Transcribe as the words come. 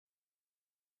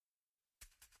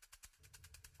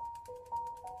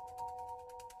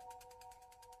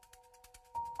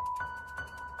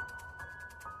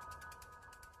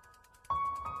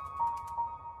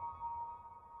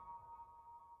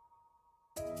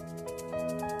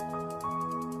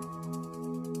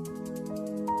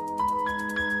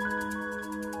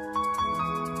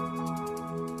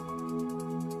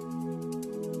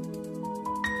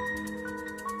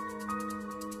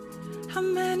How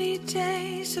many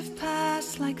days have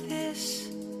passed like this?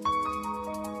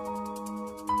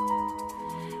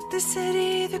 The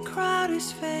city, the crowd is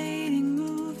fading,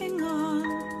 moving on.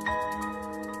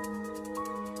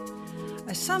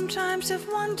 I sometimes have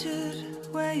wondered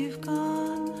where you've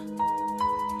gone.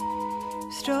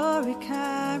 Story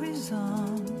carries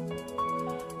on,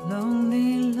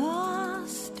 lonely,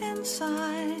 lost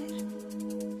inside.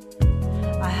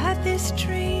 I had this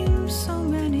dream so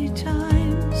many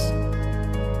times.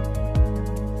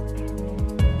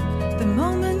 The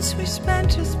moments we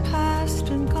spent has passed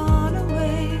and gone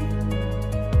away.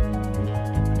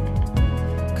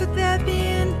 Could there be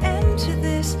an end to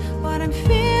this? What I'm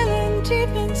feeling deep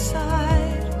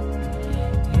inside.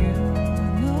 You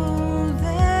know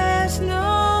there's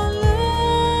no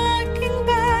looking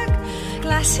back.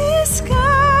 Glassy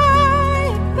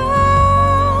sky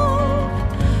above.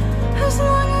 As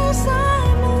long as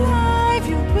I'm alive,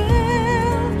 you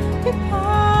will be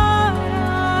part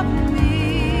of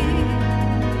me.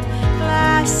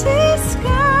 Glassy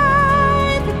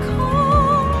sky, the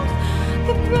cold,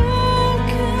 the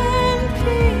broken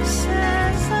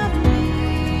pieces of me.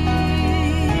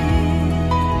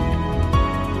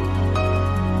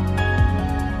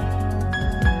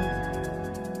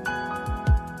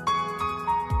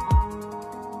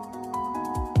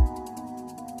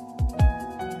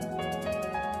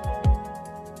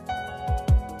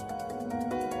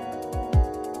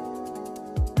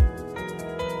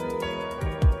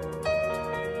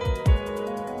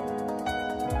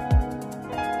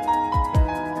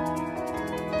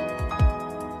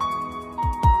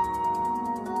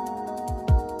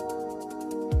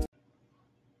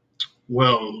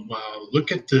 Well,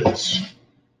 look at this.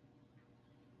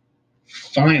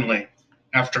 Finally,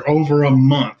 after over a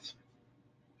month,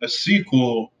 a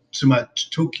sequel to my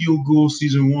Tokyo Ghoul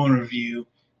Season 1 review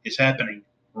is happening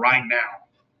right now.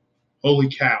 Holy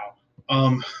cow.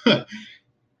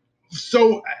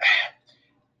 So,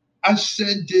 I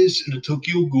said this in the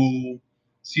Tokyo Ghoul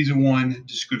Season 1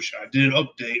 description. I did an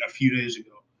update a few days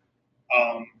ago,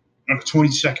 on the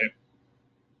 22nd.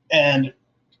 And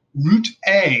Route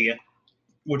A,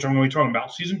 which I'm going to be talking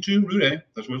about, Season 2, Route A,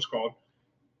 that's what it's called,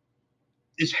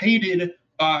 is hated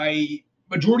by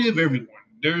majority of everyone.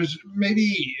 There's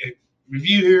maybe a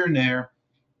review here and there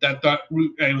that thought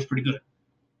Route A was pretty good.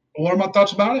 What are my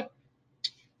thoughts about it?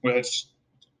 Well,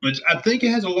 I think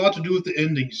it has a lot to do with the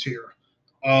endings here,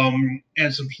 and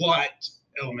some plot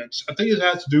elements. I think it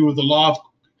has to do with I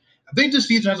think this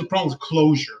season has a problem with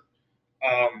closure,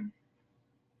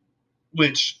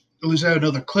 which at least had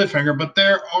another cliffhanger, but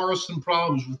there are some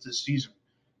problems with this season,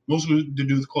 mostly to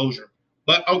do with closure.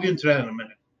 But I'll get into that in a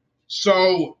minute.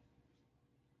 So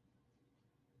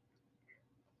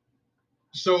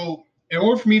in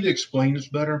order for me to explain this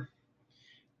better,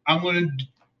 I'm going to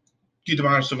get the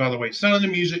minor stuff out of the way. Sound of the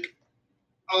music.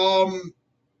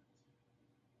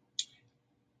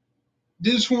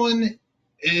 This one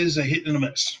is a hit and a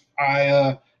miss.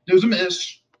 There's a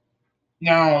miss.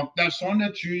 Now, that song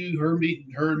that you heard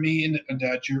in the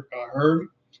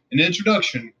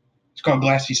introduction, it's called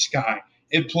Glassy Sky.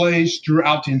 It plays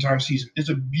throughout the entire season.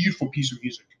 It's a beautiful piece of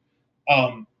music.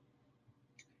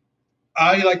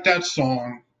 I like that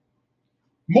song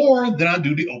more than I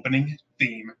do the opening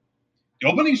theme. The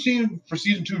opening theme for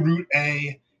Season 2 Route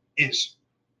A is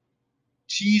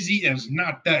cheesy and it's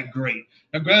not that great.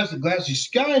 Now, Glassy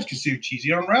Sky is considered cheesy.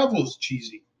 Unravel is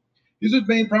cheesy. Here's the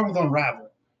main problem with Unravel.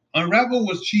 Unravel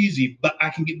was cheesy, but I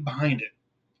can get behind it.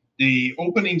 The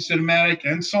opening cinematic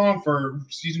and song for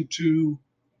Season 2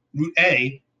 Route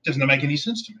A does not make any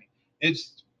sense to me.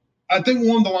 I think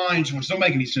one of the lines which don't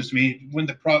make any sense to me when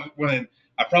a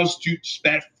prostitute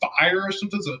spat fire or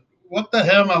something. So what the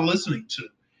hell am I listening to?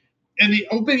 And the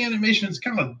opening animation is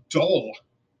kind of dull.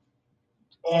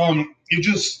 You're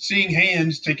just seeing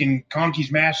hands taking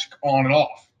Conti's mask on and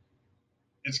off.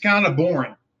 It's kind of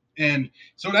boring. And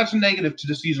so that's a negative to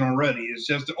the season already. It's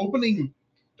just the opening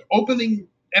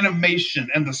animation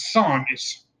and the song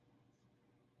is.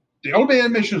 The opening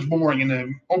animation is boring, and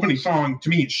the opening song to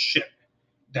me is shit.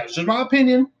 That's just my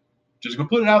opinion. Just gonna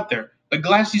put it out there. But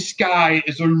Glassy Sky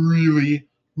is a really,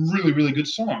 really, really good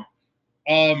song.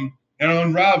 And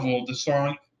Unravel, the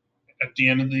song at the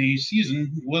end of the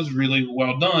season, was really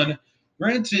well done.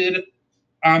 Granted,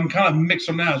 I'm kind of mixed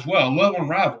on that as well. I love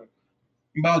Unravel.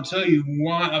 But I'll tell you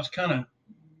why I was kind of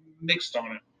mixed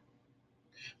on it.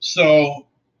 So,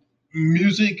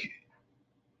 music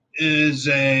is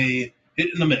a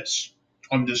hit and a miss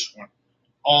on this one.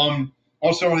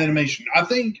 Also on animation, I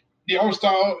think the art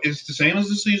style is the same as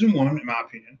the season 1, in my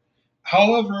opinion.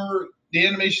 However, the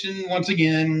animation once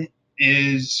again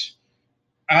is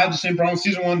I had the same problem with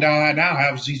season 1 that I now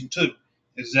have with season 2.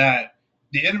 Is that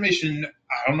the animation?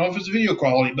 I don't know if it's video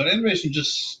quality, but animation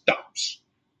just stops.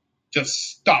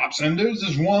 And there's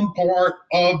this one part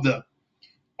of the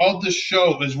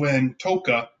show is when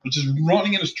Toka, which is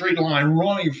running in a straight line,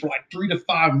 running for like 3 to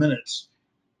 5 minutes,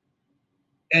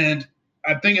 and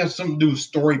I think it has something to do with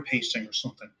story pacing or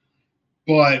something.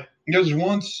 But there's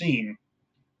one scene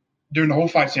during the whole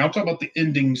fight scene. I'll talk about the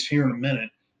endings here in a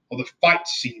minute, or the fight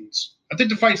scenes. I think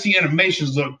the fight scene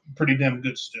animations look pretty damn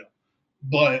good still.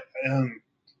 But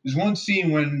there's one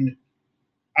scene when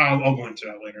I'll go into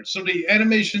that later. So the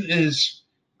animation is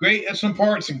great at some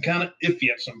parts and kind of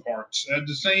iffy at some parts. I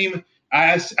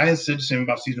had said the same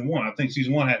about season 1. I think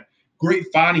season 1 had great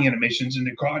fighting animations, and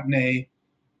the Courtenay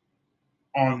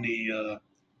on the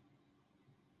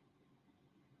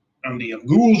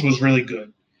ghouls was really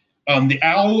good. The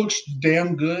owl looks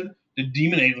damn good. The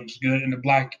demon ape looks good, and the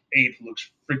black ape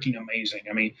looks freaking amazing.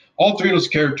 I mean, all 3 of those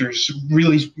characters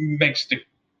really makes the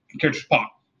characters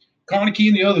pop. Kaneki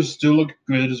and the others still look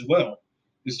good as well.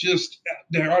 It's just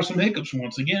there are some hiccups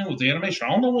once again with the animation.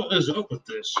 I don't know what is up with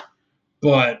this,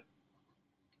 but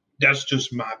that's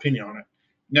just my opinion on it.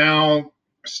 Now,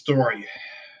 story.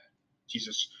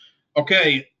 Jesus.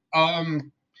 Okay,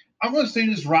 I'm going to say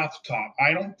this right off the top.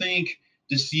 I don't think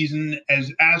this season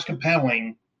is as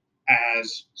compelling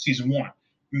as season 1.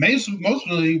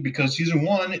 Mostly because season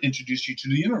 1 introduced you to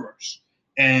the universe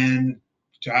and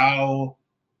to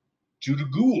the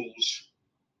ghouls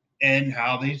and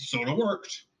how they sort of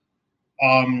worked,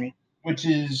 which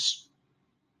is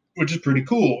pretty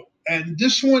cool. And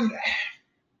this one,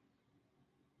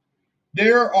 they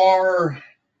have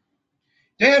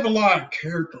a lot of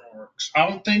character arcs. I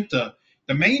don't think the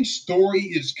main story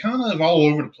is kind of all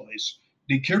over the place.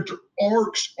 The character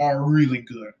arcs are really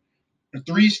good. The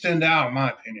 3 stand out, in my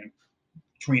opinion,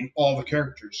 between all the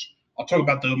characters. I'll talk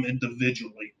about them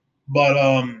individually.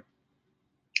 But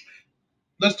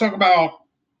let's talk about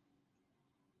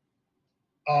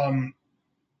I'm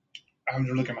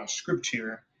just looking at my script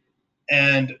here,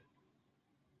 and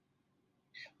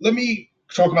let me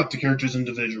talk about the characters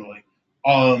individually.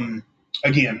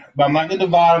 Again, but I'm not going to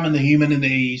divide them in the human and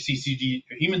the CCG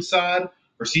human side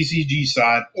or CCG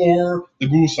side or the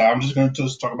ghoul side. I'm just going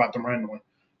to talk about them randomly.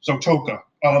 So Toka,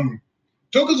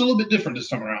 Toka's a little bit different this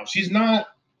time around. She's not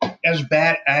as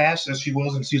badass as she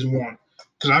was in season 1,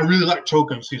 because I really liked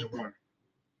Toka in season 1.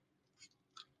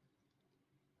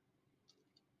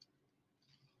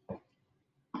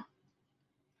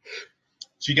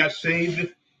 She got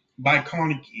saved by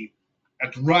Kaneki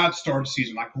at the right start of the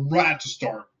season, like right to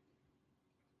start.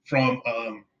 From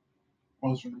what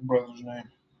was her brother's name?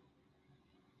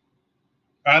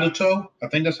 Adato, I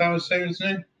think that's how I say his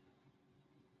name.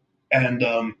 And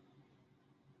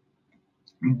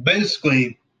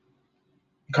basically,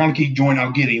 Kaneki joined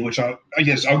Aogiri, which I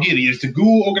guess Aogiri is the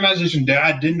ghoul organization that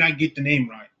I did not get the name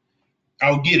right.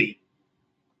 Aogiri.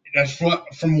 That's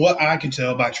from what I can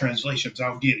tell by translations,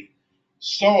 Aogiri.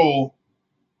 So,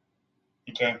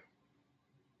 okay.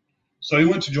 So he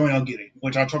went to join Aogiri,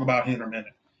 which I'll talk about here in a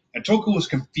minute. And Toka was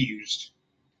confused.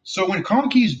 So when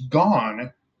Kaneki's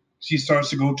gone, she starts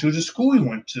to go to the school he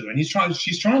went to, and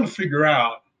she's trying to figure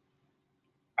out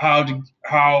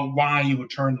why he would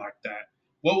turn like that.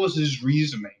 What was his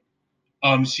reasoning?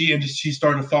 She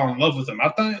started to fall in love with him. I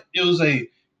thought it was a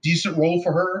decent role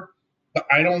for her, but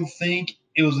I don't think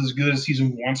it was as good as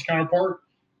season 1's counterpart.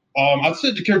 I'd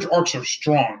say the character arcs are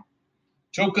strong.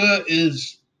 Toka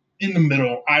is in the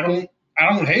middle. I don't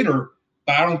hate her,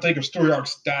 but I don't think her story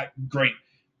arc's that great.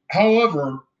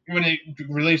 However, when it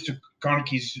relates to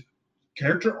Kaneki's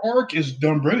character arc, is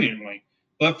done brilliantly.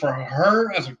 But for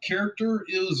her as a character,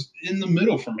 it was in the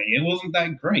middle for me. It wasn't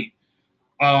that great.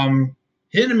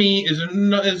 Hinami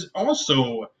is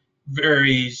also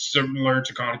very similar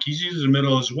to Kaneki. She's in the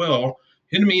middle as well.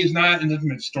 Hinami is not an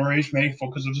intimate story. She may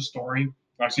focus on the story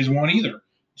like season 1 either.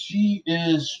 She's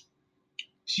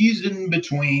in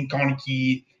between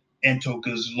Kaneki and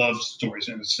Toka's love stories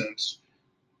in a sense.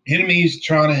 Hinami's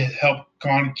trying to help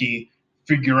Kaneki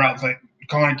figure out that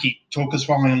Kaneki, Toka's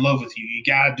falling in love with you. You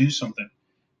gotta do something.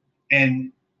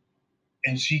 And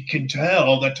she can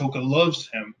tell that Toka loves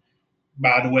him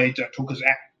by the way that Toka's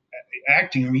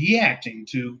reacting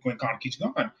to when Kaneki's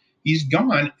gone. He's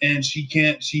gone, and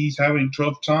she's having a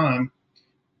tough time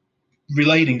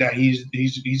relating that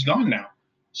he's gone now.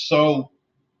 So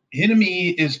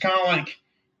Hinami is kind of like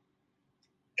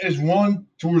is one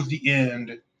towards the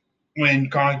end when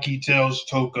Kaneki tells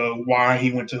Toka why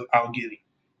he went to Aogiri.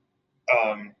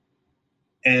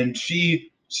 And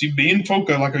she being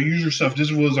Toka, like her usual self,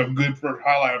 this was a good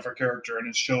highlight of her character, and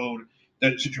it showed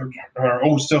that her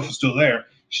old self is still there.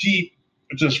 she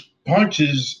just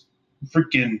punches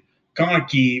freaking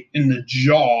Kaneki in the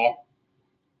jaw,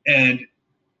 and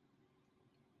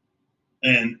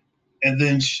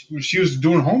then she was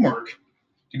doing homework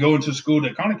to go into school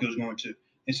that Kaneki was going to.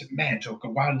 They said, "Man, Joker,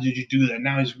 why did you do that?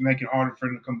 Now he's making it harder for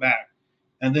him to come back."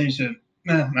 And then he said,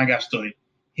 "Nah, I got to study."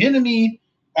 Hinami,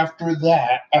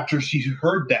 after she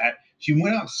heard that, she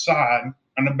went outside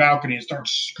on the balcony and started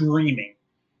screaming.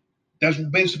 That's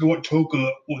basically what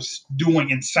Toka was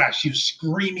doing inside. She was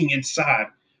screaming inside,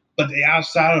 but the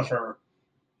outside of her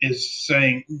is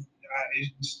saying,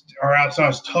 "Our outside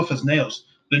is tough as nails."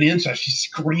 But the inside, she's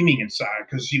screaming inside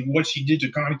because what she did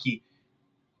to Kaneki,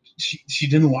 she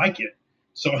didn't like it.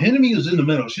 So Hinami was in the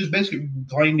middle. She was basically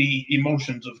playing the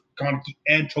emotions of Kaneki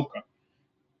and Toka,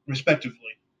 respectively.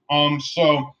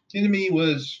 So Hinami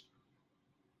was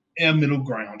in middle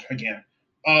ground again.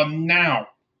 Now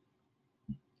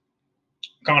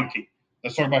Kaneki,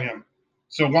 let's talk about him.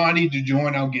 So why did you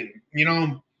join Aogiri?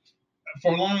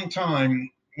 For a long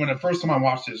time, when the first time I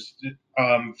watched this,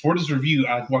 for this review,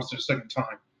 I watched it a second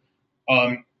time.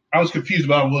 I was confused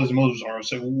about what his motives are.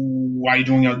 So why are you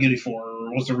joining Aogiri for?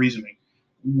 What's the reasoning?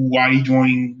 Why are you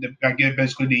joining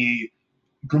basically the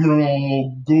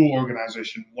criminal ghoul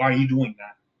organization? Why are you doing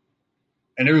that?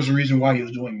 And there was a reason why he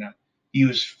was doing that. He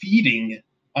was feeding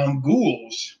on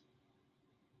ghouls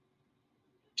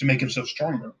to make himself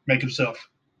stronger, make himself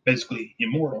basically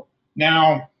immortal.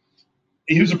 Now,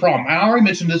 here's the problem. I already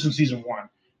mentioned this in season 1,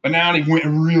 but now they went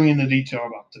really into detail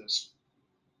about this.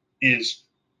 Is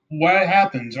what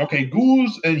happens? Okay,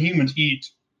 ghouls eat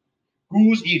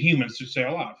humans to stay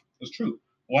alive. That's true.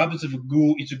 What happens if a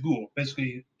ghoul eats a ghoul?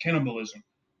 Basically, cannibalism.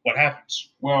 What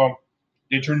happens? Well,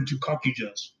 they turn into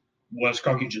kakujas. What's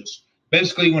kakujas?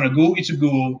 Basically, when a ghoul eats a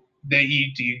ghoul, they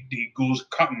eat the ghoul's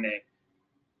katane,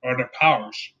 or their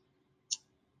powers.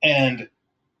 And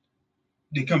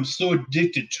they become so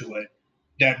addicted to it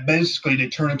that basically they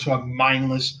turn into a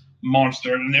mindless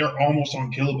monster, and they're almost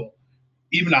unkillable.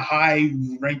 Even a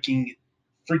high-ranking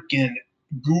freaking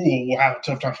ghoul will have a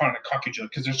tough time finding a kakuja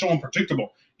because they're so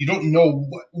unpredictable. You don't know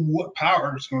what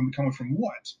power is going to be coming from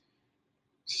what.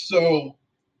 So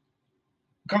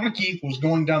Kaneki was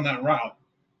going down that route.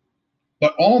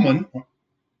 But Allman,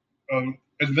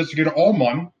 investigator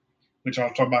Allman, which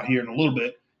I'll talk about here in a little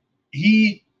bit,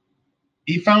 he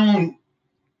found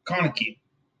Kaneki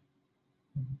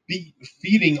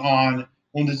feeding on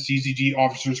one of the CCG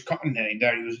officers' katane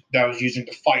that was using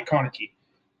to fight Kaneki.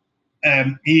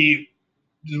 And he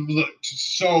looked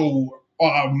so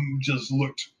just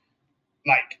looked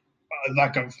like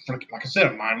I said,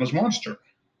 a mindless monster.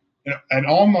 And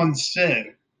Allman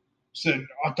said,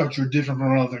 "I thought you were different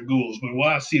from other ghouls, but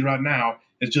what I see right now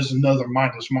is just another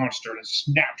mindless monster that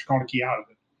snapped Kaneki out of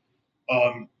it."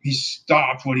 He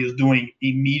stopped what he was doing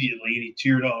immediately, and he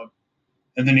teared up.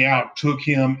 And then the owl took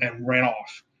him and ran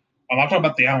off. I'll talk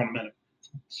about the owl in a minute.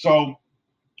 So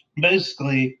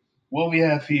basically, what we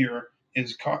have here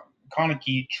is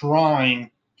Kaneki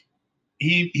trying.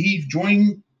 He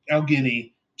joined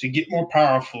Aogiri to get more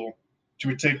powerful to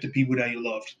protect the people that he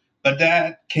loved, but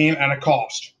that came at a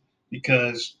cost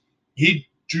because he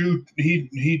drew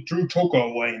Toka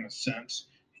away in a sense.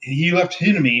 He left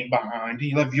Hinami behind.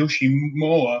 He left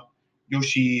Yoshimoya.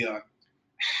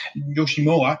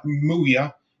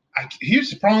 Here's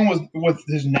the problem with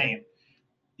his name,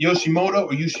 Yoshimoto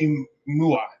or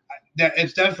Yoshimura.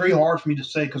 That's very hard for me to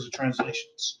say because of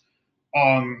translations.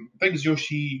 I think it's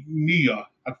Yoshimiya.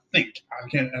 I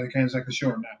can't exactly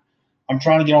sure now. I'm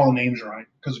trying to get all the names right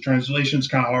because the translation is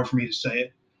kind of hard for me to say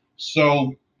it.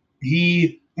 So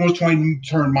he was trying to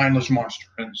turn mindless monster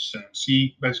in a sense.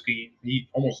 He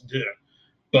almost did it,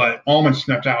 but Allman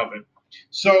snapped out of it.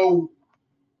 So,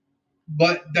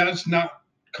 but that's not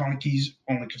Kaneki's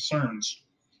only concerns.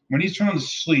 When he's trying to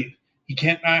sleep, he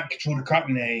can't not control the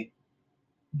katane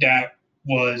that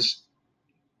was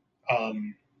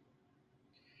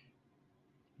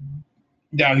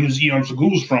that he was eating the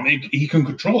ghouls from. He couldn't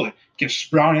control it. It kept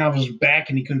sprouting out of his back,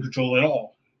 and he couldn't control it at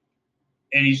all.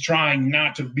 And he's trying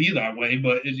not to be that way,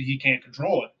 but he can't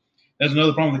control it. That's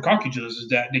another problem with kakujas is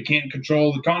that they can't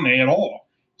control the katane at all.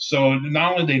 So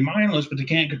not only are they mindless, but they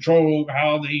can't control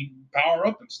how they power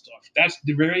up and stuff. That's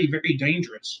very, very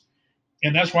dangerous.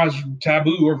 And that's why it's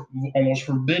taboo or almost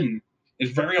forbidden.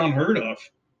 It's very unheard of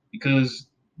because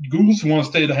ghouls want to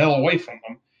stay the hell away from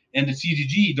them, and the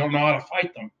CGG don't know how to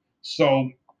fight them.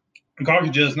 So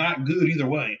Kakuja is not good either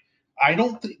way. I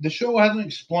don't think the show hasn't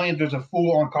explained there's a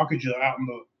full-on Kakuja out in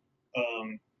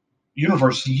the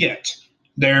universe yet.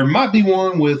 There might be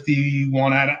one with the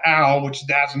one out of Owl, which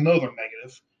that's another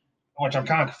negative, which I'm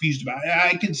kind of confused about.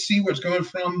 I can see where it's coming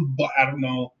from, but I don't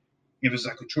know if it's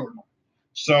like a journal.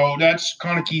 So that's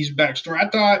Kaneki's backstory.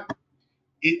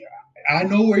 I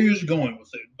know where he was going with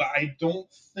it, but I don't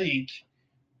think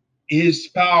his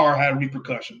power had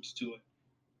repercussions to it.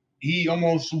 He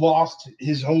almost lost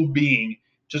his whole being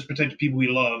just to protect the people he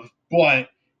loved. But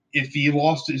if he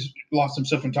lost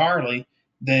himself entirely,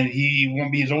 then he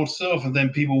won't be his old self, and then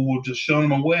people will just shun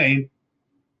him away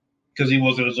because he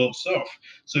wasn't his old self.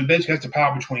 So he basically has the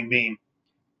power between being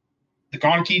the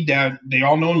Kaneki that they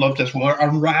all know and love. That's where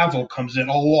Unravel comes in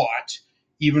a lot,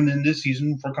 even in this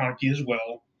season for Kaneki as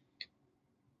well,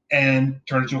 and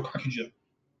turn into a Kakuja.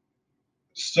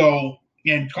 So,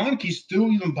 and Kaneki's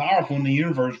still even powerful in the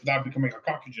universe without becoming a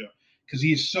Kakuja because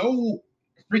he's so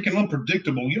freaking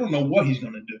unpredictable. You don't know what he's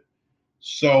going to do.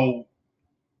 So,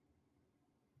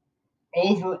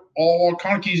 overall,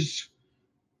 Kaneki's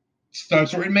stuff,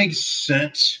 so it makes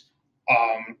sense.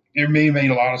 It made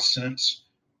a lot of sense.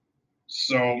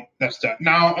 So that's that.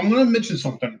 Now I'm going to mention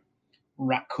something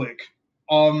right quick.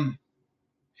 The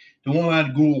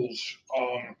one-eyed ghouls.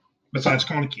 Besides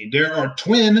Kaneki, there are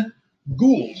twin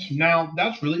ghouls. Now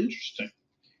that's really interesting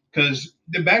because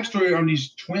the backstory on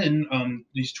these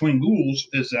twin ghouls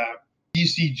is that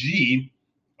CCG,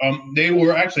 they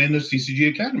were actually in the CCG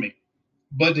Academy,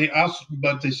 but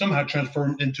they somehow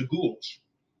transformed into ghouls.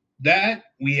 That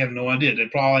we have no idea. They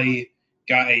probably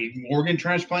got a organ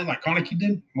transplant like Kaneki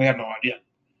did. We have no idea.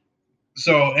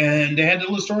 So, and they had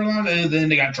the little storyline, and then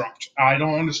they got dropped. I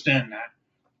don't understand that.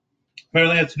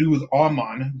 Apparently, it has to do with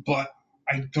Amon, but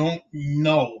I don't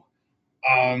know.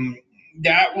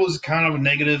 That was kind of a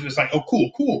negative. It's like, oh,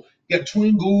 cool. You got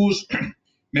twin ghouls.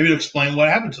 Maybe to explain what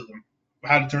happened to them,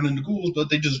 how to turn into ghouls, but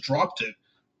they just dropped it.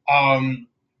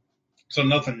 So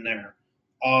nothing there.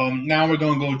 Now we're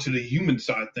going to go to the human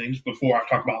side of things before I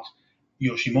talk about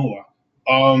Yoshimoa.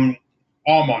 Amon.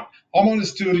 Amon is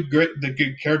still the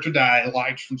good character that I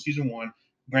liked from season 1.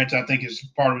 Granted, I think his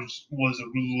part was a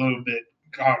little bit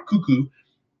cuckoo.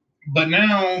 But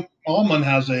now Amon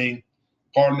has a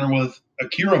partner with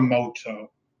Akira Moto,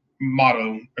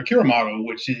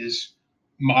 which is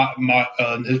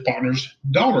his partner's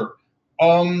daughter.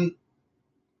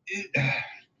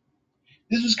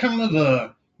 This is kind of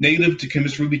a negative to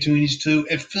chemistry between these two.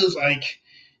 It feels like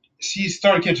she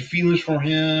started catching feelings for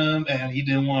him, and he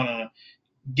didn't want to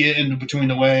get into between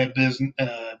the way of business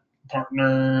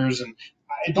partners. And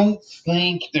I don't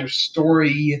think their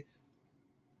story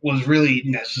was really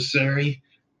necessary.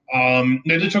 They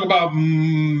did talk about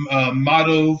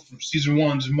Mato from season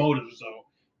 1's motives, though,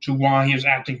 to why he was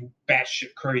acting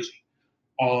batshit crazy.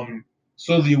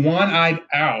 So the one-eyed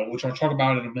owl, which I'll talk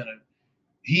about in a minute,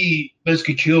 he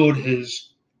basically killed his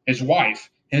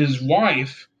wife, and his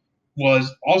wife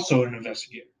was also an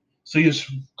investigator. So he was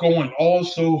going all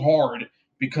so hard,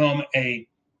 become a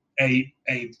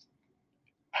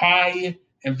high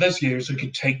investigator, so he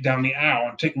could take down the owl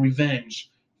and take revenge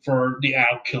for the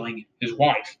owl killing his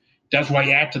wife. That's why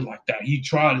he acted like that. He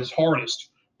tried his hardest,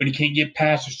 but he can't get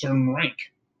past a certain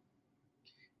rank,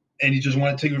 and he just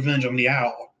wanted to take revenge on the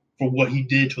owl for what he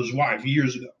did to his wife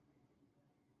years ago.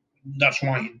 That's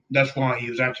why he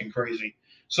was acting crazy.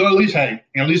 So at least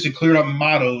it cleared up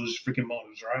Mato's freaking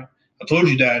motives, right? I told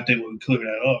you that they would clear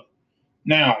that up.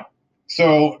 Now,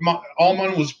 so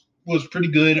Almond was pretty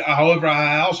good. However,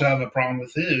 I also have a problem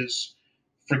with his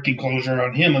freaking closure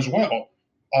on him as well.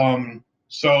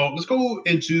 So let's go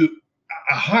into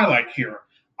a highlight here.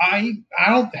 I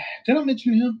did I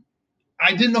mention him?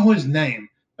 I didn't know his name,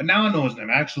 but now I know his name.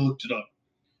 I actually looked it up.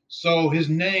 So his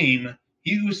name,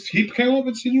 he came up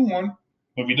in season 1,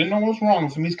 but we didn't know what was wrong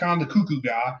with him. He's kind of the cuckoo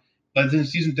guy. But then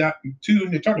season 2,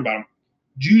 they talked about him.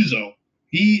 Juzo.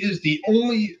 He is the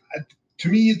only, to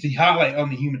me, is the highlight on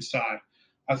the human side.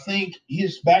 I think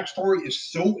his backstory is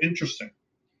so interesting.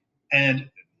 And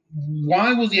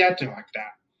why was he acting like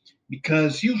that?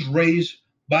 Because he was raised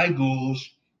by ghouls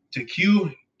to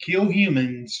kill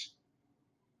humans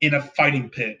in a fighting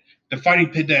pit. The fighting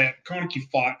pit that Kaneki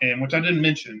fought in, which I didn't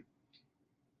mention.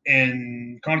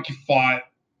 And Kaneki fought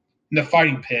in the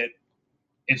fighting pit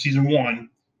in season 1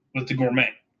 with the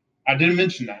gourmet. I didn't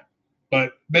mention that.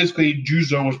 But basically,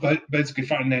 Juzo was basically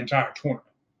fighting the entire tournament.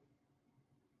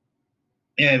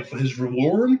 And for his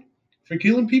reward for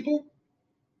killing people,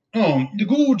 the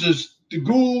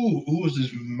ghoul who was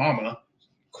his mama,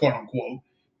 quote unquote,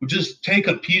 would just take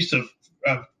a piece of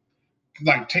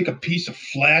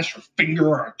flesh or finger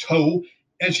or a toe,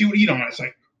 and she would eat on it. It's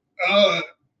like,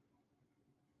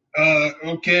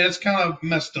 okay, that's kind of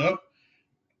messed up.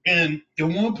 And the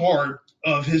one part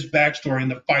of his backstory in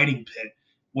the fighting pit,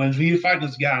 when he was fighting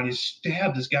this guy and he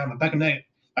stabbed this guy in the back of the neck,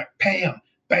 like bam,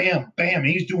 bam, bam, and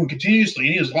he's doing continuously,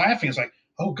 and he was laughing. It's like,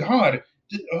 oh God,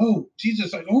 oh,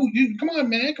 Jesus, like, oh, come on,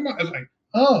 man, come on. I was like,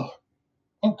 oh,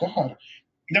 God,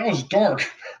 that was dark.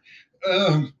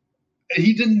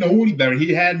 He didn't know any better.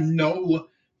 He had no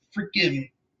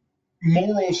freaking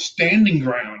moral standing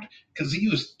ground because he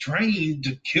was trained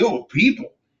to kill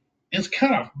people. It's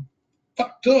kind of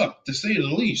fucked up, to say the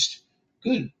least.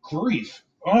 Good grief.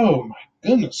 Oh, my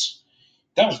goodness.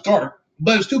 That was dark,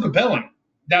 but it's still compelling.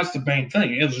 That's the main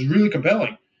thing. It was really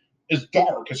compelling. It's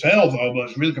dark as hell, though, but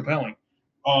it's really compelling.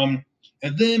 And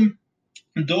then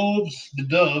the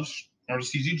Doves, or the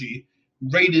CCG,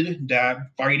 raided that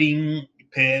fighting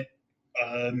pit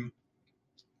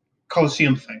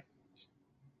Coliseum thing.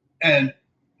 And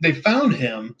they found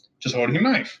him just holding a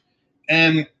knife.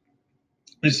 And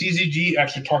the CCG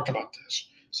actually talked about this.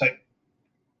 It's like,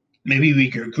 maybe we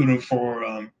can recruit him for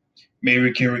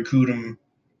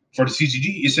the CCG.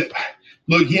 He said,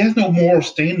 look, he has no moral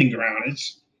standing ground.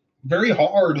 It's very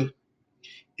hard.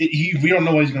 We don't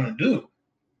know what he's going to do.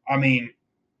 I mean,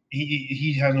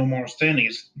 he has no moral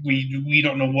standing. We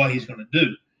don't know what he's going to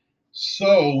do.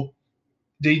 So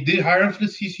they did hire him for the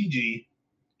CCG,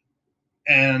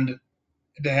 and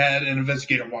they had an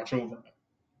investigator watch over him.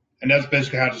 And that's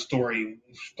basically how the story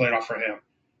played off for him.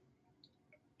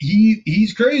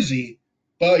 He's crazy,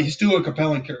 but he's still a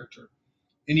compelling character.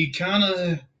 And you kind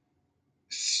of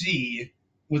see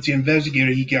with the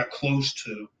investigator he got close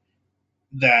to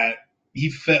that he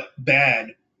felt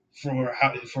bad for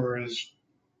his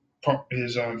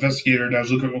investigator that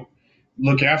was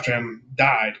look after him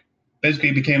died. Basically,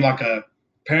 he became like a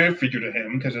parent figure to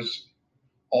him because it's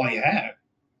all he had.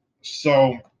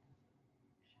 So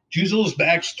Juzo's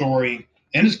backstory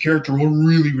and his character were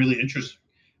really, really interesting.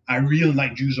 I really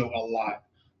like Juzo a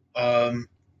lot.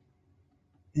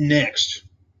 Next,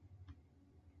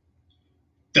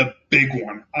 the big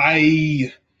one.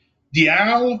 The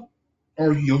Owl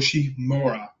or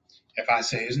Yoshimura, if I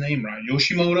say his name right.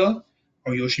 Yoshimoto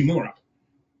or Yoshimura.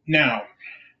 Now,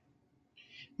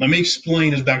 let me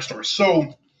explain his backstory.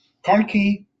 So,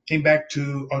 Kaneki came back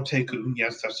to Onteku.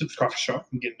 Yes, that's his coffee shop.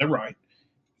 I'm getting it right.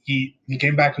 He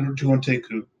came back to Onteku,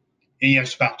 and he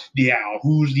asked about the Owl.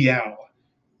 Who's the Owl?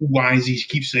 Why does he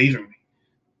keep saving me?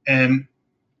 And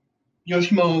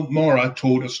Yoshimura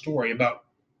told a story about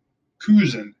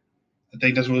Kuzan. I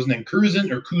think that's what his name,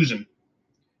 Kuzan.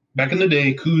 Back in the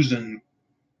day, Kuzan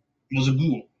was a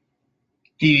ghoul.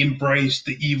 He embraced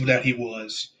the evil that he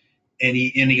was, and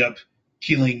he ended up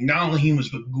killing not only humans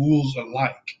but ghouls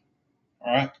alike.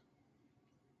 All right.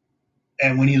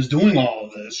 And when he was doing all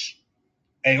of this,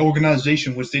 an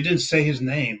organization, which they didn't say his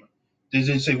name, they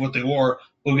didn't say what they were,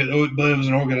 but it was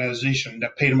an organization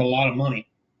that paid him a lot of money.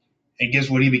 And guess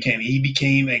what he became? He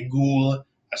became a ghoul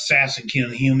assassin,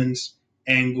 killing humans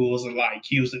and ghouls alike.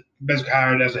 He was basically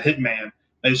hired as a hitman,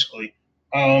 basically.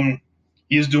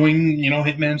 He was doing,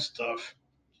 hitman stuff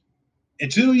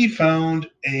until he found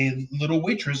a little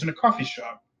waitress in a coffee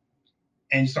shop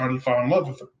and started to fall in love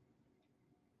with her.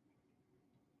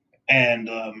 And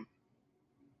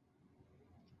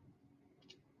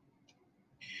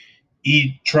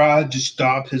he tried to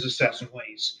stop his assassin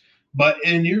ways. But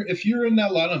if you're in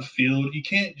that line of field, you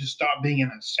can't just stop being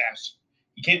an assassin.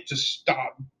 You can't just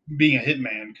stop being a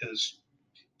hitman because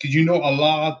you know a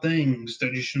lot of things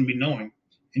that you shouldn't be knowing,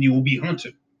 and you will be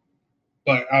hunted.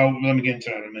 But let me get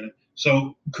into that in a minute.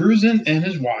 So Kuzan and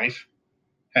his wife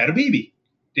had a baby.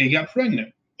 They got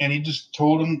pregnant, and he just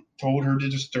told her the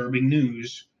disturbing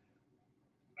news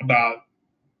about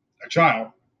a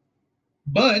child.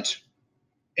 But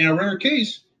in a rare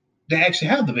case, they actually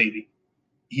have the baby.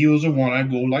 He was a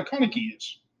one-eyed ghoul like Kaneki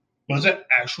is. Was an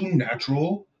actual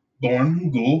natural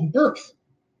born ghoul birth.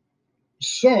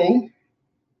 So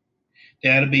they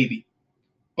had a baby.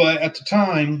 But at the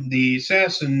time, the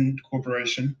assassin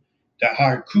corporation that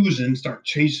hired Kuzan started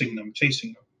chasing them.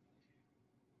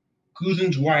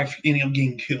 Kuzan's wife ended up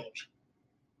getting killed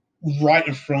right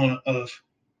in front of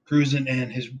Kuzan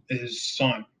and his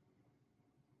son.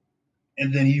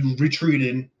 And then he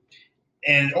retreated.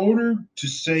 And in order to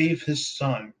save his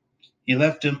son, he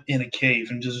left him in a cave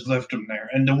and just left him there.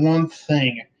 And the one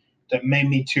thing that made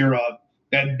me tear up,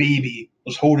 that baby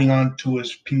was holding on to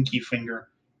his pinky finger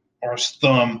or his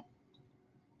thumb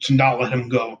to not let him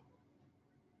go.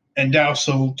 And that was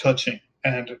so touching.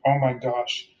 And oh my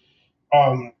gosh.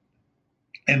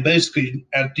 And basically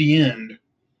at the end,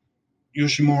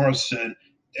 Yoshimura said,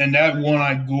 and that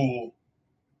one-eyed ghoul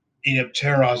ended up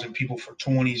terrorizing people for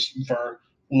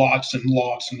lots and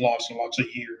lots and lots and lots of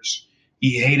years.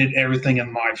 He hated everything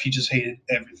in life. He just hated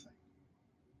everything.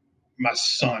 My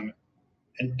son.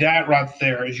 And that right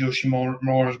there is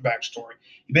Yoshimura's backstory.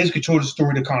 He basically told a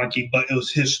story to Kaneki, but it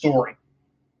was his story.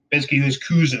 Basically, he was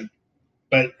Kuzan.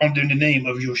 but under the name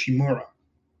of Yoshimura.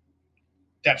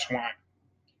 That's why.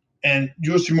 And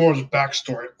Yoshimura's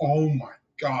backstory, oh my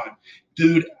god,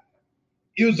 dude,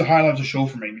 it was the highlight of the show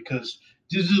for me because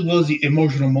this was the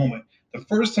emotional moment. The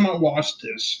first time I watched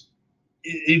this,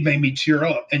 it made me tear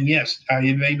up. And yes,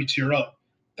 it made me tear up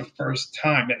the first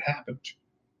time it happened.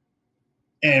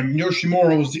 And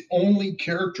Yoshimura was the only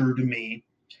character to me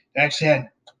that actually had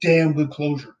damn good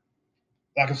closure.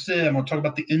 Like I said, I'm going to talk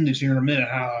about the endings here in a minute,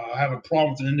 how I have a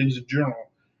problem with the endings in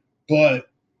general. But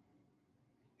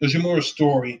Yoshimura's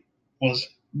story was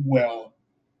well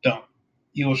done.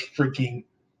 It was freaking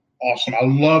awesome. I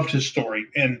loved his story,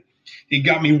 and it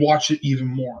got me watch it even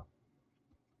more.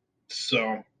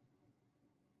 So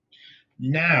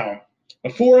now,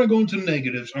 before I go into the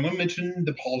negatives, I'm going to mention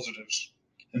the positives,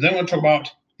 and then I'm going to talk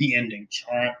about the endings.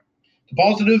 All right. The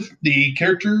positive, the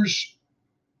characters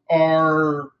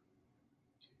are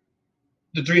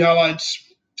the three highlights.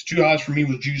 The two highlights for me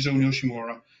was Juzo and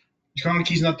Yoshimura.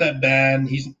 Kanaki's not that bad,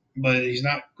 but he's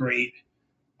not great.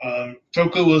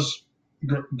 Toka was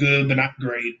good, but not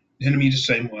great. Hinami the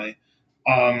same way.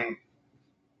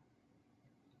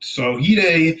 So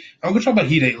Hide, I'm going to talk about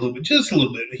Hide a little bit, just a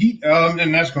little bit.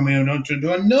 And that's going to be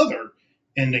into another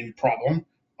ending problem.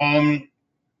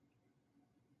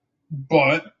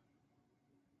 But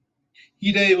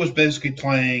Hide was basically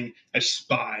playing a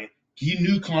spy. He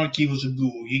knew Kaneki was a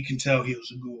ghoul. He can tell he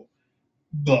was a ghoul.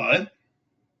 But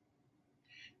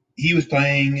he was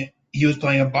playing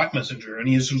a bot messenger, and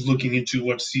he was looking into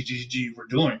what CGG were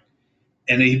doing.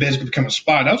 And he basically became a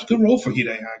spy. That was a good role for Hide,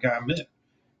 I gotta admit.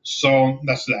 So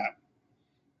that's that.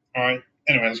 All right.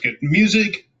 Anyway, that's good.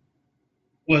 Music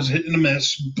was hit and a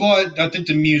miss, but I think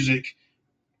the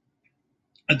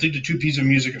two pieces of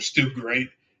music are still great.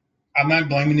 I'm not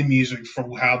blaming the music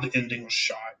for how the ending was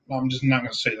shot. I'm just not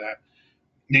going to say that.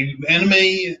 The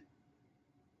anime,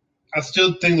 I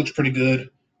still think looks pretty good.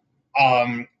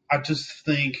 I just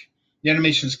think the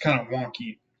animation is kind of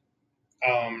wonky.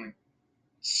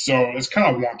 So it's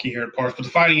kind of wonky here at parts, but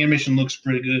the fighting animation looks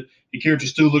pretty good. The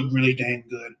characters still look really dang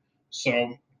good.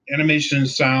 So animation,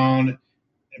 sound,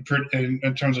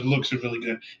 in terms of looks, is really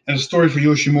good. And the story for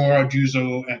Yoshimura,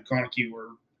 Juzo, and Kaneki were,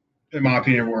 in my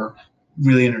opinion, were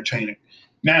really entertaining.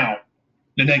 Now,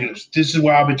 the negatives. This is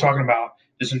what I'll be talking about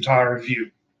this entire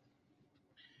review.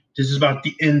 This is about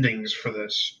the endings for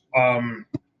this. I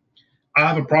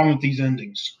have a problem with these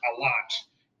endings a lot.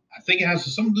 I think it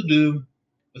has something to do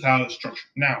with how it's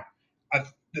structured. Now,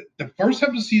 the first half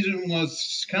of the season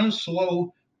was kind of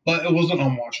slow, but it wasn't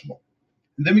unwatchable.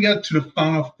 And then we got to the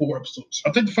final 4 episodes.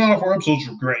 I think the final 4 episodes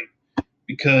were great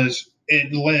because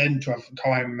it led to a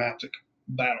climactic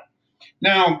battle.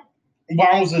 Now,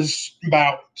 why was this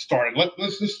about started?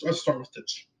 Let's start with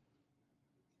this.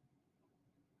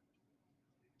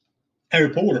 Harry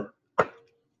Potter,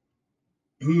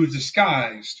 who is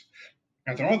disguised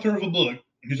as the author of a book,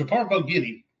 who's a part about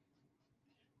Giddy,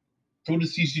 told the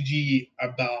CCG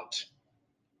about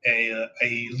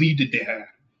a lead that they had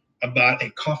about a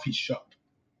coffee shop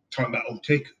talking about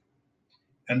Oteku,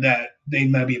 and that they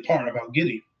might be a part about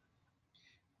Giddy.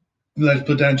 Let's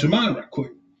put that into mind right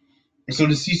quick. And so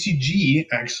the CCG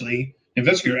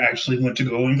investigator went to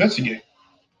go investigate.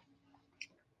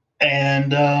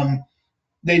 And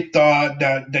they thought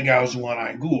that the guy was the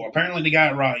one-eyed ghoul. Apparently they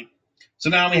got it right. So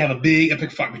now we have a big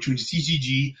epic fight between the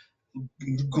CCG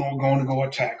going to go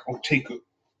attack Oteku.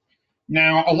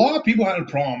 Now, a lot of people had a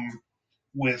problem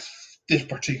with this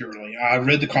particularly. I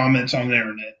read the comments on the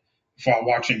internet before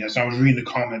watching this. I was reading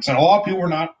the comments, and a lot of people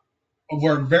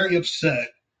were very upset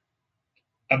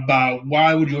about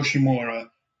why would Yoshimura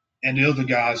and the other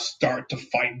guys start to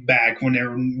fight back when they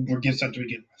were against that to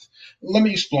begin with. Let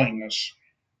me explain this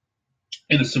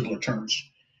in simpler terms.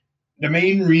 The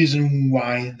main reason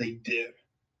why they did,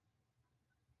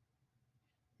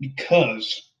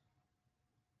 because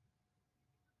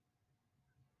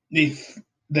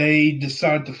they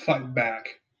decided to fight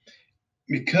back,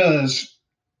 because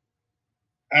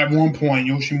at one point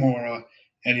Yoshimura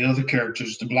and the other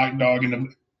characters, the Black Dog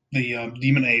and the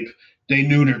Demon Ape, they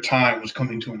knew their time was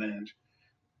coming to an end.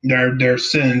 Their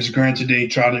sins, granted, they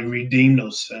tried to redeem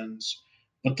those sins,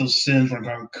 but those sins were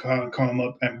going to come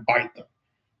up and bite them.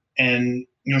 And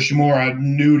Yoshimura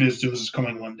knew this was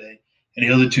coming one day, and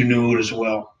the other two knew it as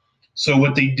well. So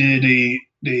what they did,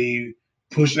 they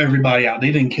pushed everybody out.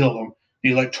 They didn't kill them.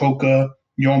 They let Toka,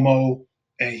 Yomo,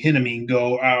 and Hinami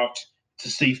go out to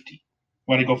safety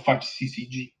while they go fight the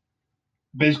CCG.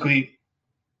 Basically,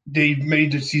 they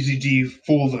made the CCG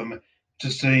fool them to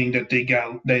saying that they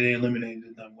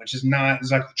eliminated them, which is not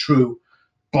exactly true,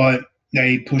 but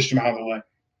they pushed them out of the way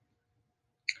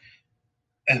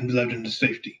and led them to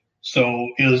safety. So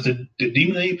it was the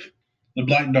Demon Ape, the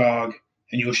Black Dog,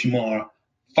 and Yoshimura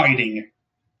fighting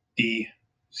the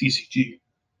CCG.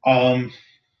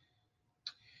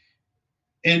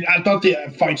 And I thought the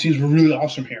fight scenes were really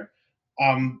awesome here.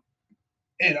 And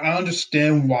I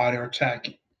understand why they're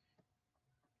attacking.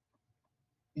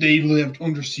 They lived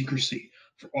under secrecy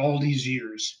for all these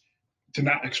years to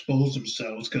not expose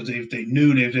themselves, because if they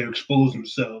knew that if they exposed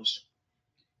themselves,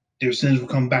 their sins would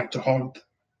come back to haunt them,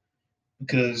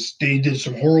 because they did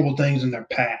some horrible things in their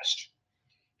past.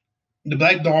 The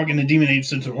Black Dog and the Demon Ape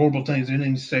did some horrible things. They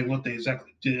didn't say what they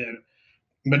exactly did,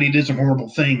 but they did some horrible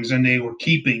things, and they were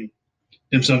keeping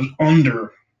themselves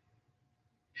under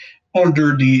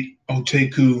the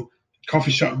Otaku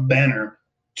coffee shop banner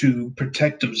to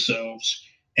protect themselves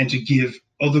and to give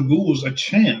other ghouls a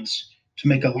chance to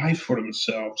make a life for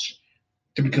themselves,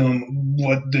 to become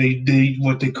what they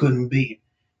couldn't be,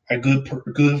 a good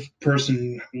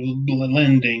person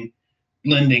blending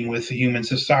with the human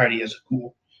society as a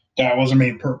ghoul. That was their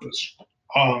main purpose.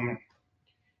 And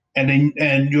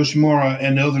Yoshimura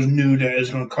and the others knew that it's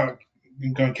going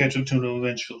to catch up to them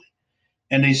eventually.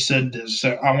 And they said this: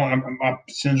 "I want my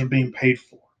sins are being paid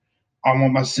for. I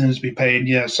want my sins to be paid.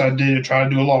 Yes, I did try to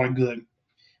do a lot of good,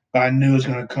 but I knew it was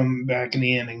going to come back in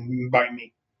the end and bite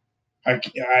me.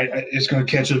 It's going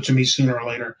to catch up to me sooner or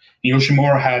later." And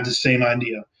Yoshimura had the same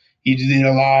idea. He did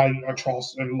a lot of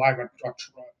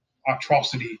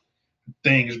atrocity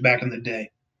things back in the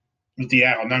day with the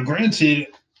owl. Now, granted,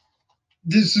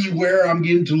 this is where I'm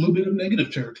getting to a little bit of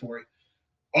negative territory.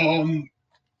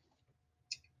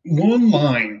 One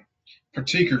line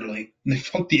particularly, and they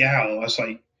fought the owl. I was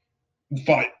like,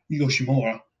 fought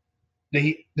Yoshimura.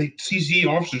 They CZ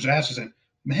officers asked us,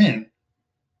 "Man,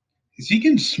 is he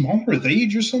getting smaller with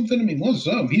age or something? I mean, what's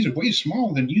up? He's way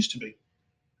smaller than he used to be."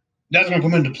 That's going to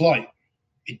come into play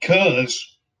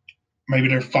because maybe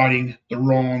they're fighting the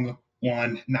wrong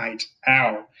one-night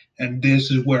owl, and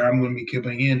this is where I'm going to be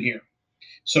coming in here.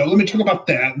 So let me talk about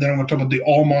that. Then I'm going to talk about the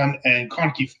Allman and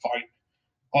Kaneki fight.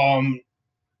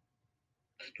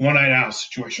 One-night owl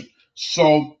situation.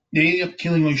 So they ended up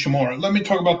killing Yoshimura. Let me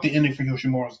talk about the ending for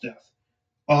Yoshimura's death.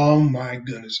 Oh my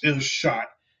goodness, it was shot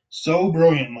so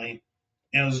brilliantly.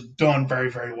 It was done very,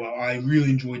 very well. I really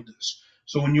enjoyed this.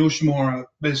 So when Yoshimura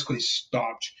basically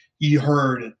stopped, he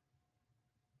heard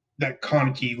that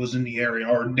Kaneki was in the area,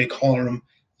 or they call him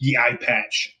the Eye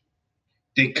Patch.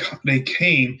 They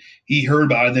came, he heard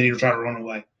about it, then he was trying to run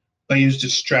away. But he was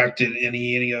distracted, and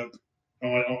he ended up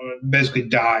basically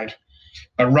died.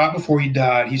 But right before he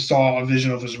died, he saw a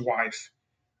vision of his wife,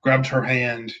 grabbed her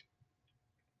hand,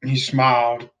 and he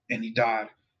smiled, and he died.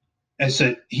 And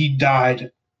said he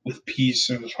died with peace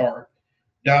in his heart.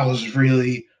 That was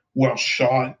really well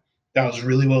shot. That was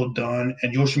really well done.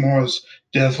 And Yoshimura's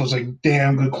death was a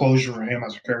damn good closure for him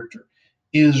as a character.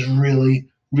 It is really,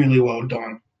 really well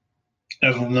done.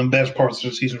 That's one of the best parts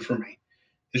of the season for me.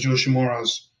 Is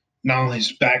Yoshimura's, not only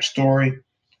his backstory,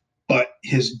 but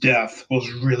his death was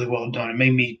really well done. It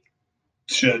made me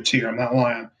shed a tear. I'm not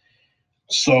lying.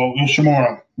 So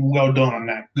Yoshimura, well done on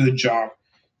that. Good job.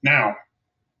 Now,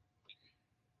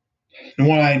 the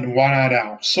one-eyed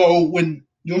owl. So when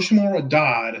Yoshimura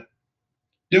died,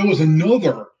 there was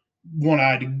another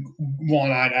one-eyed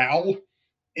owl,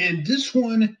 and this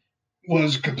one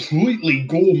was completely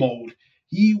ghoul mode.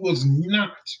 He was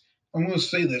not. I'm going to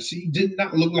say this. He did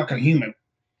not look like a human.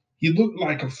 He looked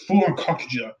like a full-on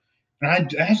Kakuja. And I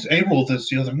asked April this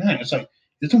the other night. It's like,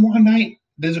 is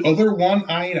the other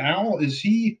one-eyed owl, is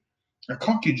he a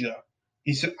Kakuja?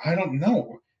 He said, I don't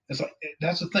know. It's like,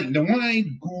 that's the thing. The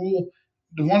one-eyed ghoul,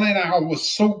 the one-eyed owl was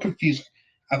so confusing.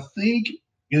 I think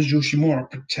it was Yoshimura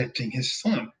protecting his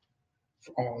son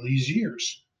for all these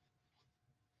years.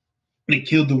 And he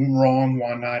killed the wrong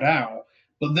one-eyed owl.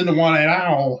 But then the one-eyed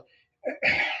owl,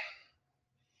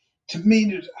 to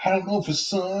me, I don't know if his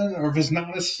son or if it's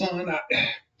not his son.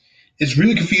 It's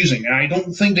really confusing. I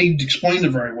don't think they explained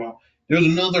it very well. There's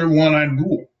another one-eyed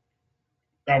ghoul.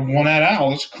 A one-eyed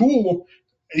owl. It's cool,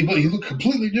 but he looked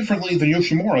completely differently than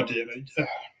Yoshimura did.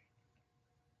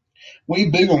 Way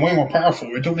bigger and way more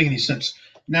powerful. It don't make any sense.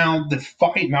 Now the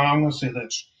fight. Now I'm going to say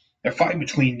this: the fight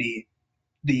between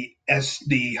the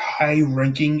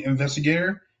high-ranking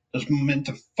investigator that's meant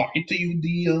to fight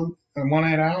the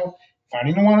one-eyed owl,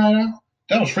 fighting the one-eyed owl.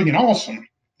 That was freaking awesome.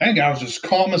 That guy was just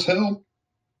calm as hell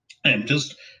and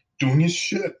just doing his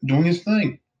shit, doing his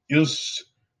thing. He was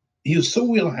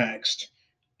so relaxed,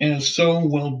 and it was so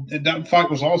well. That fight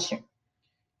was awesome.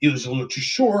 It was a little too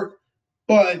short,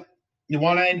 but the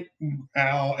one-eyed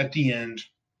owl at the end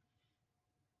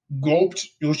gulped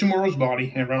Yoshimura's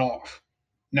body and ran off.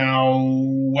 Now,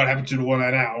 what happened to the one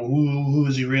now? Who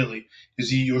is he really? Is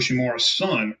he Yoshimura's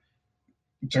son?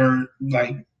 Turn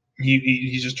like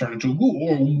he just turned into a ghoul,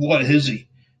 or what is he?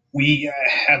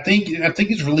 I think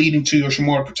it's relating to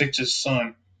Yoshimura protects his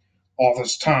son all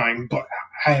this time, but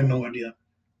I have no idea.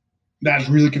 That's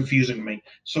really confusing to me.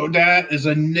 So that is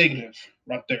a negative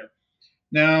right there.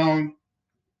 Now,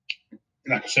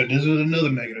 like I said, this is another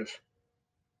negative.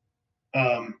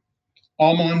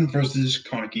 Almond versus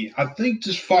Kaneki. I think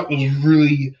this fight was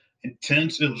really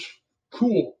intense. It was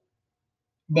cool,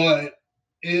 but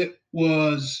it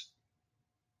was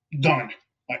done.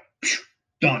 Like,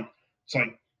 done. It's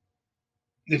like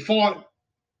they fought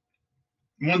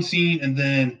one scene and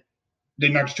then they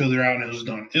knocked each other out and it was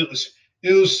done.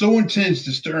 It was so intense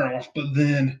to start off, but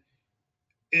then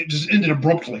it just ended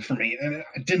abruptly for me, and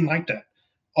I didn't like that.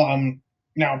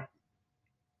 Now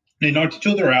they knocked each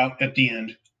other out at the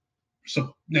end,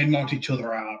 so they knocked each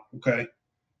other out, okay,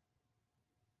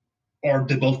 or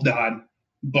they both died.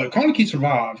 But Kaneki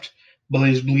survived, but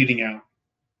he's bleeding out.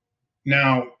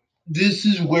 Now this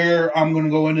is where I'm going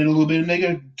to go into a little bit of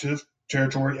negative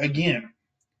territory again.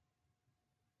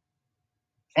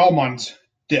 Almond's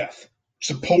death,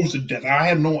 supposed death. I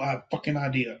have no fucking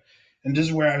idea, and this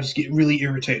is where I just get really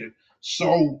irritated.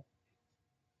 So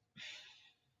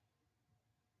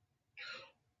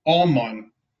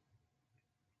Almond,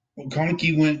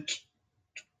 Kaneki went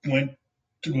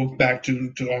to go back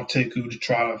to Alteku to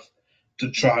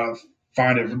try to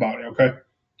find everybody. Okay,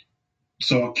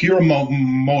 so Akira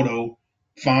Moto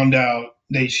found out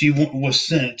that she was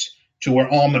sent to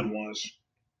where Almond was,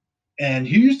 and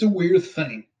here's the weird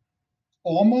thing: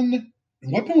 Almond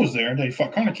weapon was there that he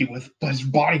fought Kaneki with, but his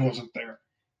body wasn't there.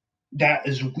 That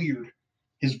is weird.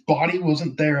 His body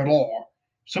wasn't there at all.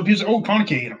 So people say, "Oh,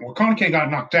 Kaneki ate him." Well, Kaneki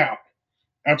got knocked out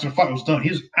after the fight was done.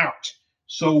 He was out.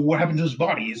 So what happened to his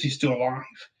body? Is he still alive?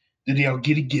 Did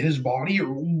he get his body, or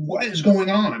what is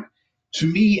going on? To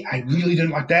me, I really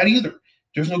didn't like that either.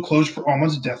 There's no closure for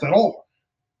Almond's death at all.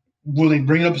 Will they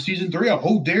bring it up in season 3? I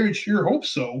hope, dare, sure hope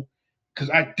so,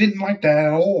 because I didn't like that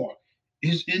at all.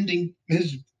 His ending,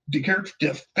 the character's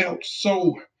death felt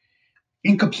so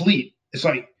incomplete. It's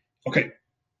like, okay,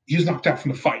 he was knocked out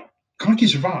from the fight. Kaneki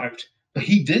survived, but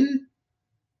he didn't.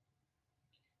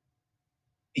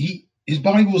 His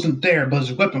body wasn't there, but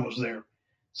his weapon was there.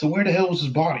 So where the hell was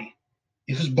his body?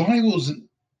 If his body wasn't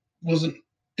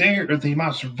there, then he might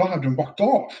have survived and walked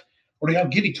off, or the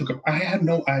Giddy took him. I had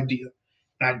no idea.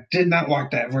 I did not like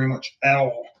that very much at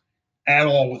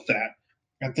all with that.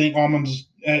 I think Almond's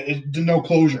no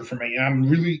closure for me. I'm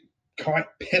really quite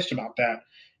pissed about that,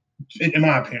 in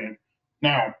my opinion.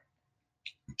 Now,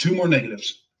 2 more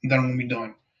negatives, then I'm gonna be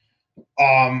done.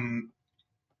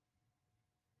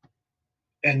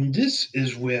 And this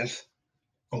is with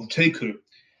Oteku,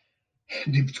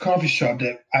 the coffee shop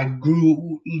that I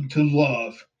grew to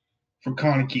love for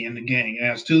Kaneki and the gang,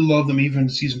 and I still love them even in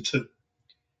season 2.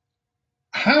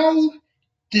 How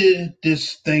did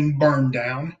this thing burn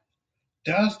down?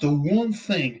 That's the one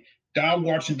thing that I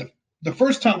watched the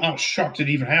first time I was shocked it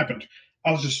even happened.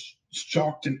 I was just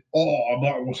shocked and awe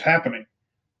about what was happening.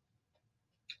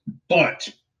 But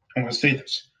I'm going to say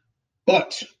this.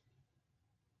 But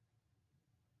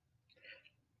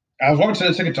I was watching it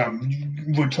the second time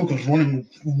when Toko's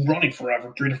running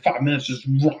forever, 3 to 5 minutes just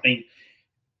running.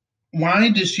 Why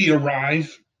did she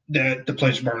arrive that the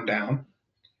place burned down?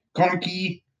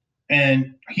 Kaneki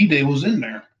and Hide was in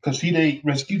there because Hide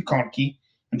rescued Kaneki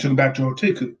and took him back to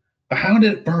Oteku. But how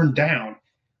did it burn down?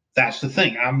 That's the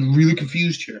thing. I'm really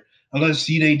confused here. Unless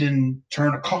Hide didn't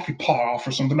turn a coffee pot off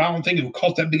or something, I don't think it would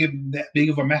cause that big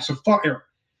of a massive fire.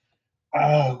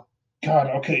 Oh God.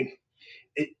 Okay.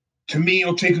 To me,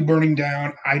 Oteku burning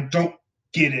down, I don't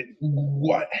get it.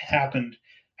 What happened?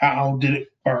 How did it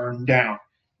burn down?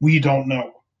 We don't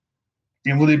know.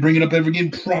 And will they bring it up ever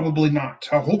again? Probably not.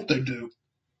 I hope they do.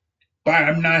 But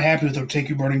I'm not happy with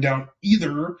Oteku burning down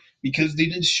either because they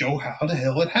didn't show how the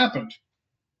hell it happened.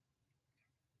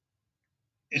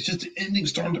 It's just the ending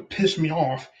starting to piss me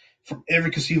off from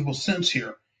every conceivable sense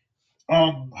here.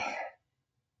 The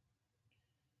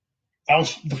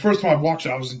first time I watched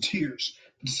it, I was in tears.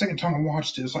 But the second time I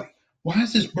watched it, it's like, why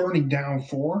is this burning down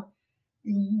for?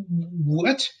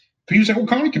 What? People say, well,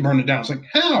 Connie can burn it down. It's like,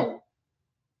 how?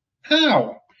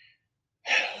 How?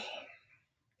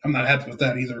 I'm not happy with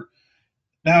that either.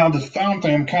 Now, the final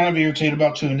thing I'm kind of irritated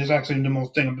about too, and this is actually the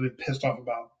most thing I've been pissed off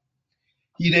about.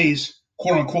 Hide's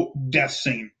quote unquote death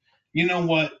scene. You know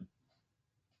what?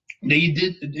 They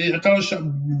did. I thought it was shot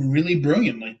really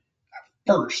brilliantly. At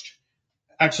first,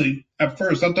 I thought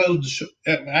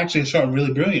it was shot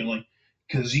really brilliantly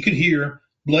because you could hear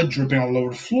blood dripping all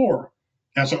over the floor.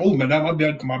 And I said, oh, man,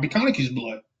 that might be Kaneki's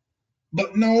blood.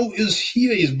 But no, it was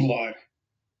Hide's blood.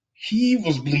 He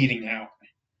was bleeding out.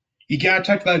 He got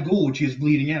attacked by a ghoul, which he was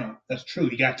bleeding out. That's true.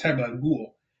 He got attacked by a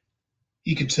ghoul.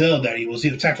 You could tell that he was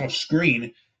attacked off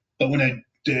screen, but when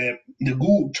the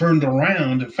ghoul turned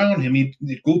around and found him,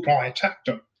 the ghoul probably attacked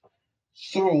him.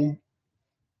 So,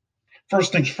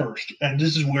 first things first, and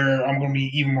this is where I'm going to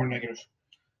be even more negative.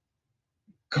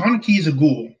 Kaneki is a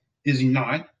ghoul, is he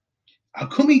not? How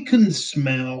come he couldn't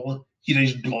smell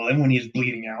Hide's blood when he was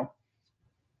bleeding out?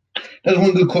 That's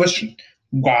one good question.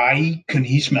 Why couldn't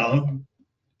he smell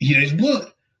Hide's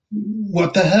blood?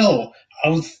 What the hell?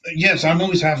 Yes, I know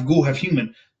he's half ghoul, half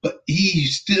human, but he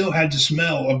still had the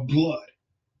smell of blood.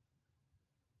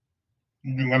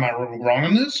 Am I wrong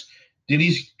on this? Could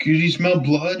he smell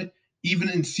blood even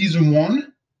in season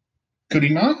 1? Could he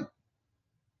not?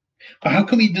 But how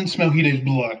come he didn't smell Hide's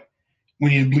blood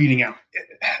when he was bleeding out?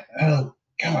 Oh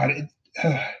God!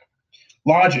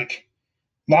 Logic.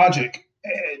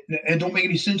 It don't make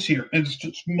any sense here. It's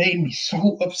just made me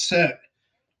so upset.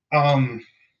 The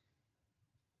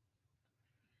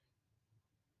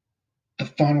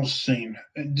final scene.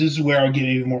 This is where I get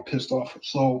even more pissed off.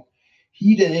 So,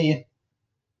 Hide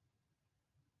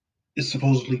is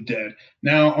supposedly dead.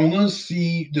 Now, I'm going to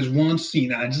see there's one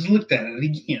scene. I just looked at it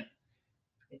again.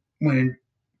 When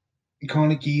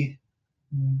Kaneki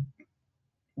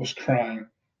was crying.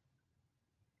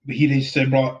 But Hide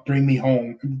said, bring me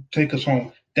home. Take us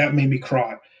home. That made me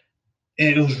cry.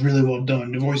 And it was really well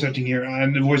done. The voice acting here,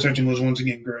 and the voice acting was once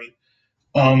again great.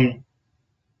 When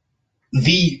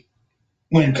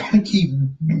Kaneki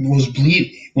was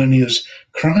bleeding, when he was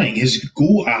crying, his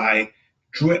ghoul eye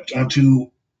dripped onto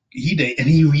Hide, and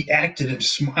he reacted and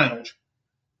smiled.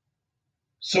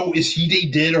 So is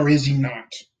Hide dead or is he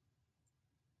not?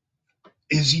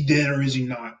 Is he dead or is he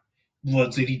not?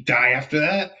 Did he die after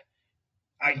that?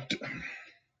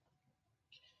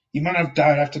 He might have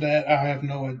died after that. I have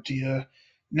no idea.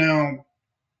 Now,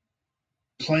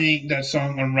 playing that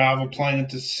song Unravel, playing at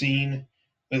the scene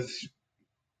with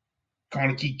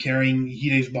Kaneki carrying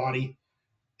Hide's body,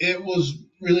 it was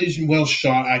really well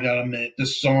shot, I gotta admit. The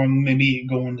song made me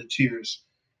go into tears.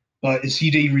 But is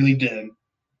Hide really dead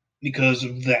because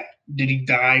of that? Did he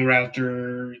die right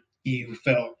after he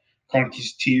felt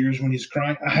Kaneki's tears when he's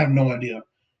crying? I have no idea.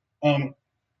 And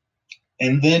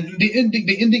then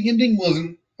the ending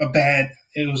wasn't a bad.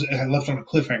 It left on a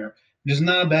cliffhanger. It's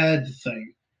not a bad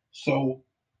thing. So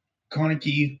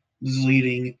Kaneki was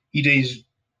leading Hide's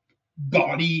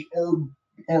body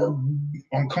or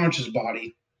unconscious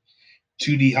body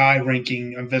to the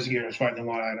high-ranking investigators fighting the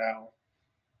One-Eyed Owl,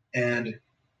 and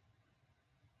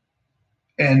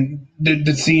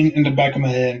the scene in the back of my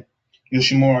head,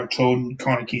 Yoshimura told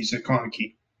Kaneki, said,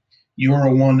 Kaneki, you're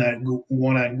a one-eyed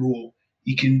ghoul.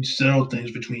 You can settle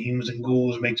things between humans and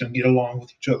ghouls, make them get along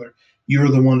with each other. You're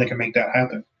the one that can make that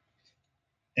happen.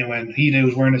 And when Hide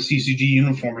was wearing a CCG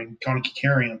uniform and Kaneki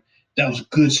carrying him, that was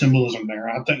good symbolism there.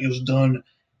 I think it was done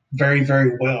very,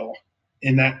 very well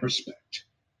in that respect.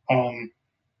 And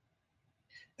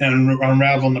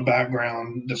Unravel in the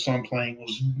background, the song playing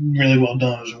was really well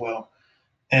done as well.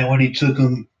 And when he took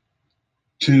him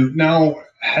to now,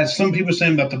 has some people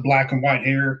saying about the black and white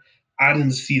hair, I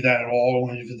didn't see that at all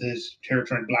when his hair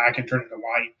turned black and turned into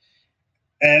white.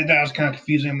 And that was kind of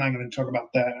confusing. I'm not going to talk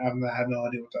about that. I have no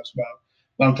idea what that's about.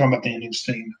 But I'm talking about the ending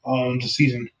scene on the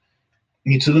season.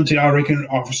 He took him to the high-ranking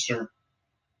officer,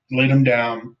 laid him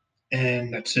down,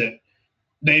 and that's it.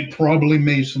 They probably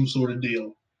made some sort of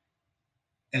deal,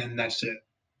 and that's it.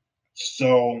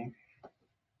 So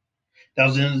that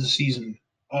was the end of the season.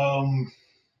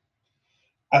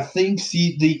 I think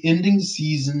the ending of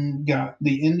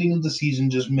the season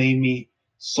just made me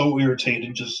so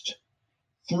irritated. Just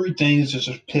three things just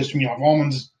pissed me off.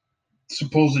 Almond's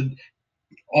supposed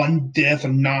undeath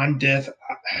and non-death.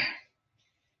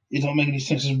 It don't make any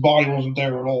sense. His body wasn't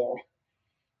there at all.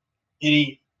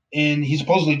 And he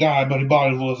supposedly died, but his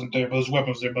body wasn't there. But his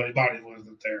weapon was there, but his body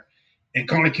wasn't there. And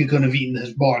Kaneki couldn't have eaten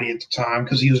his body at the time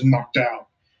because he was knocked out.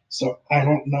 So I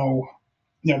don't know.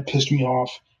 That pissed me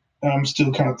off. And I'm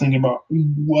still kind of thinking about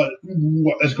what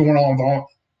is going on with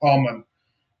Almond.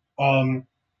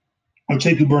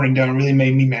 Otaku burning down really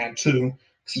made me mad too.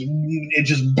 It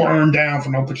just burned down for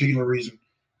no particular reason.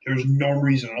 There was no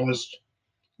reason unless,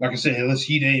 like I said, unless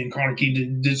Hide and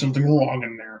Kaneki did something wrong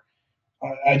in there.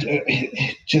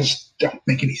 It just don't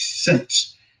make any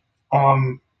sense.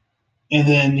 And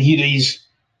then is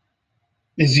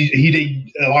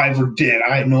Hide alive or dead?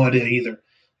 I have no idea either.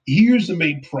 Here's the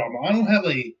main problem. I don't have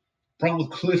a problem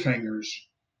with cliffhangers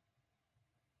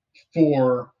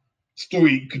for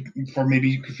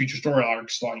maybe future story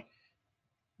arcs. Like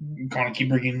Kaneki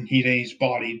bringing Hide's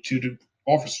body to the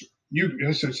officer.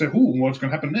 You say, "Ooh, what's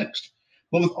going to happen next?"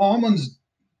 But with Almond's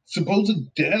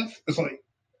supposed death, it's like,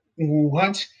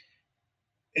 what?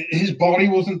 His body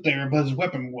wasn't there, but his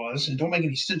weapon was. It don't make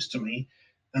any sense to me.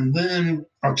 And then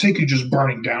Arteku just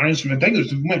burning down. I think it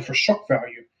was meant for shock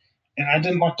value, and I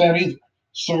didn't like that either.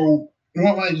 So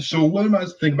what am I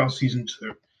thinking about season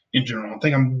 2 in general? I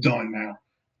think I'm done now.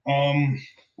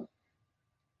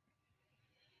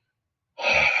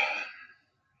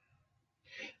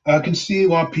 I can see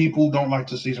why people don't like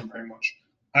the season very much.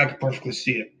 I can perfectly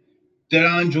see it. Did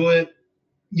I enjoy it?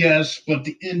 Yes, but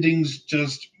the endings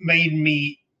just made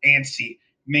me antsy,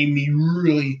 made me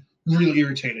really, really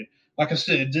irritated. Like I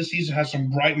said, this season has some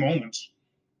bright moments.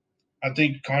 I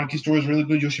think Kaneki's story is really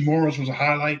good. Yoshimura's was a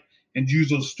highlight, and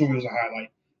Juzo's story was a highlight.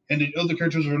 And the other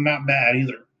characters were not bad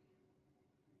either.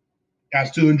 I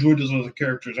still enjoyed those other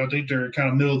characters. I think they're kind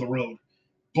of middle of the road.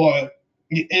 But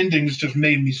the endings just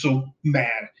made me so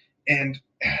mad. And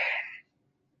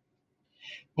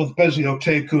with especially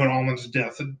Oteku and Almond's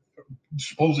death,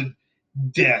 supposed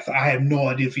death. I have no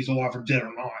idea if he's alive or dead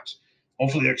or not.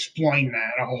 Hopefully, they explain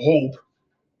that. I hope,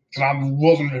 because I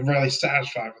wasn't really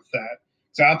satisfied with that.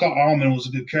 So I thought Almond was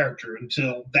a good character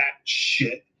until that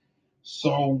shit.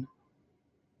 So,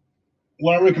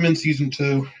 would I recommend season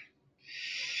 2?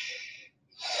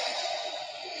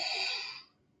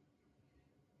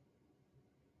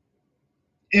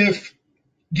 If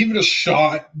give it a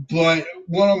shot, but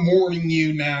what I'm warning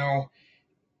you now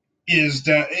is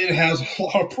that it has a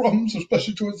lot of problems,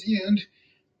 especially towards the end.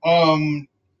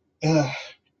 Uh,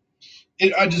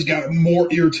 I just got more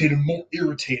irritated,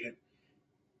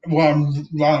 while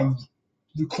I'm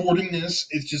recording this.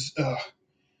 It's just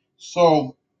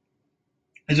so.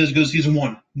 Is this good season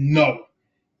 1? No,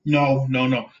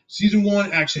 no. Season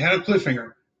 1 actually had a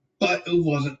cliffhanger, but it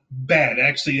wasn't bad. It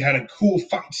actually had a cool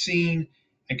fight scene,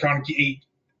 and Kaneki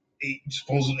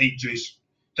supposedly ate Jason.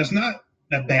 That's not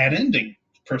a bad ending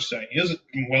per se. It was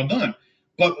well done.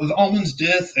 But with Almond's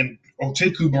death and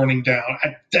Oteku burning down,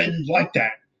 I didn't like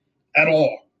that at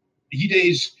all.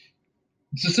 Hide's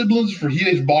the siblings for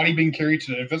Hide's body being carried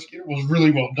to the investigator was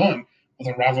really well done with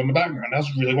a rival in the background. That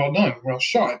was really well done, well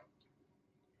shot.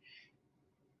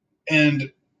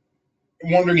 And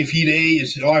wondering if Hide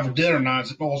is alive or dead or not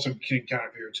is also kind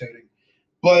of irritating.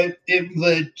 But it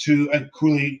led to a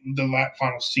coolly the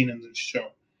final scene in the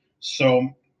show.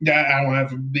 So that I don't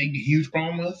have a big, huge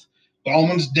problem with. But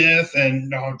Almond's death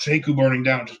and Teku burning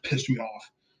down just pissed me off.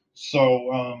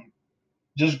 So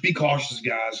just be cautious,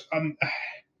 guys.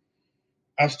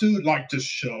 I still like this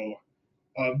show,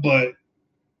 but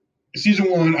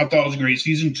season 1 I thought was great.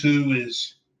 Season 2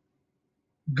 is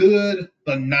good,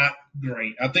 but not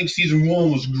great. I think season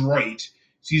 1 was great.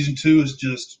 Season 2 is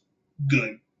just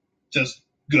good. Just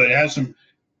good. It has some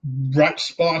bright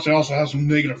spots. It also has some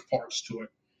negative parts to it.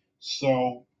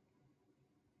 So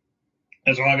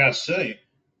that's all I gotta say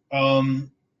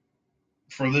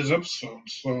for this episode.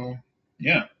 So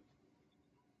yeah.